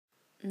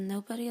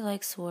Nobody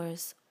likes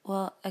wars,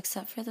 well,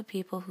 except for the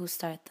people who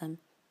start them,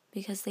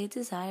 because they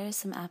desire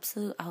some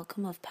absolute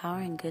outcome of power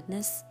and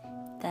goodness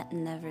that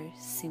never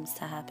seems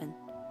to happen.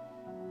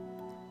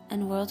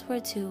 And World War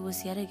II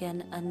was yet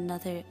again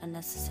another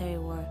unnecessary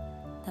war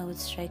that would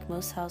strike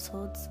most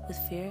households with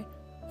fear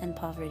and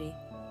poverty.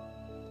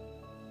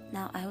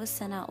 Now, I was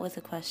sent out with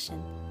a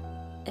question.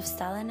 If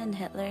Stalin and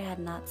Hitler had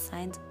not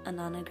signed a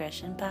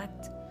Non-Aggression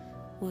Pact,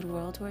 would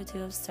World War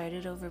II have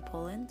started over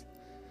Poland?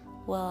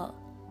 Well,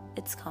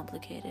 it's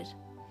complicated.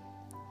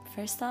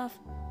 First off,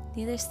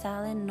 neither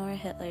Stalin nor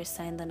Hitler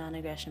signed the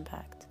Non-Aggression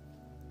Pact.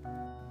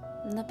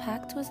 The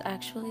pact was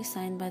actually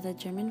signed by the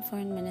German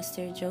Foreign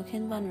Minister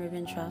Joachim von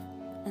Ribbentrop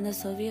and the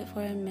Soviet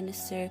Foreign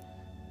Minister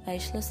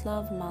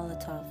Vyacheslav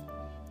Molotov.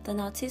 The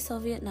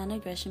Nazi-Soviet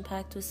Non-Aggression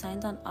Pact was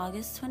signed on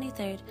August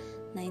 23,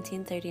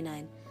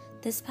 1939.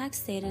 This pact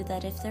stated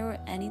that if there were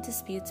any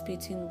disputes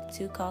between the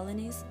two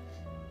colonies,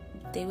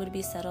 they would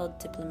be settled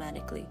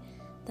diplomatically.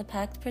 The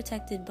pact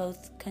protected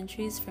both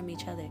countries from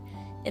each other.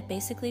 It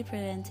basically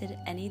prevented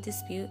any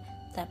dispute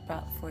that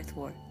brought forth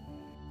war.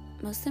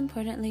 Most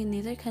importantly,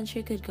 neither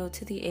country could go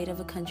to the aid of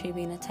a country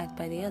being attacked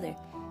by the other.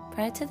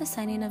 Prior to the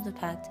signing of the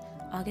pact,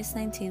 August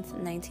 19,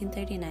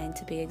 1939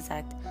 to be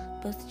exact,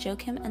 both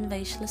Joachim and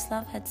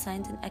Vyacheslav had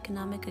signed an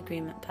economic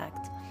agreement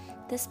pact.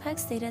 This pact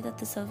stated that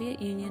the Soviet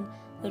Union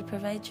would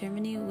provide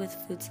Germany with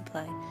food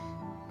supply.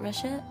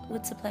 Russia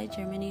would supply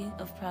Germany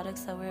of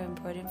products that were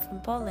imported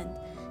from Poland,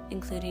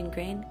 including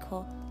grain,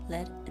 coal,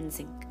 lead, and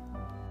zinc.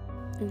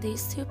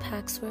 These two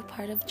pacts were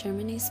part of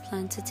Germany's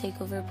plan to take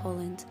over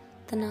Poland.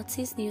 The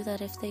Nazis knew that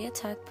if they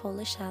attacked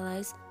Polish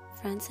allies,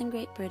 France and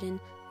Great Britain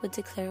would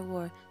declare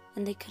war,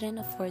 and they couldn't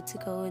afford to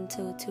go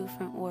into a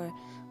two-front war,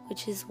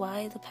 which is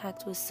why the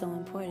pact was so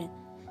important.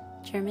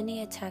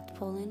 Germany attacked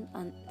Poland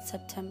on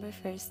September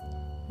 1st,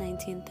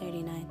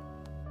 1939.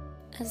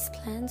 As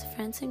planned,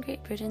 France and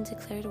Great Britain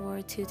declared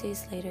war 2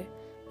 days later,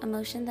 a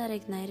motion that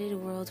ignited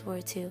World War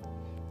II.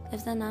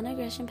 If the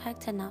Non-Aggression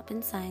Pact had not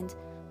been signed,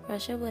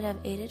 Russia would have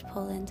aided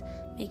Poland,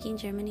 making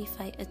Germany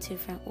fight a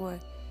two-front war,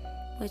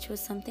 which was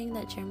something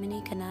that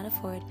Germany could not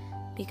afford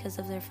because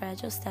of their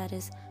fragile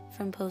status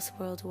from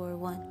post-World War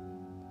I.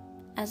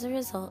 As a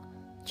result,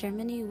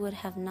 Germany would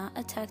have not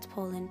attacked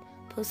Poland,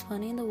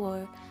 postponing the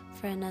war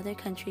for another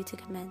country to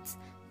commence,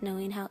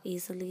 knowing how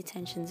easily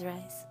tensions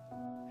rise.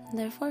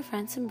 Therefore,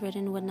 France and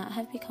Britain would not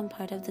have become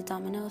part of the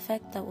domino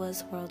effect that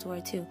was World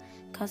War II,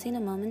 causing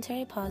a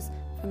momentary pause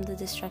from the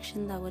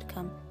destruction that would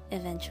come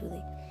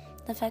eventually.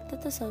 The fact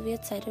that the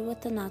Soviets sided with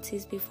the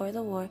Nazis before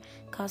the war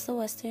caused the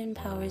Western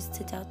powers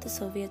to doubt the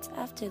Soviets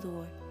after the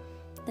war.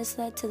 This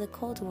led to the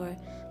Cold War,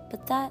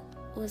 but that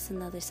was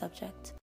another subject.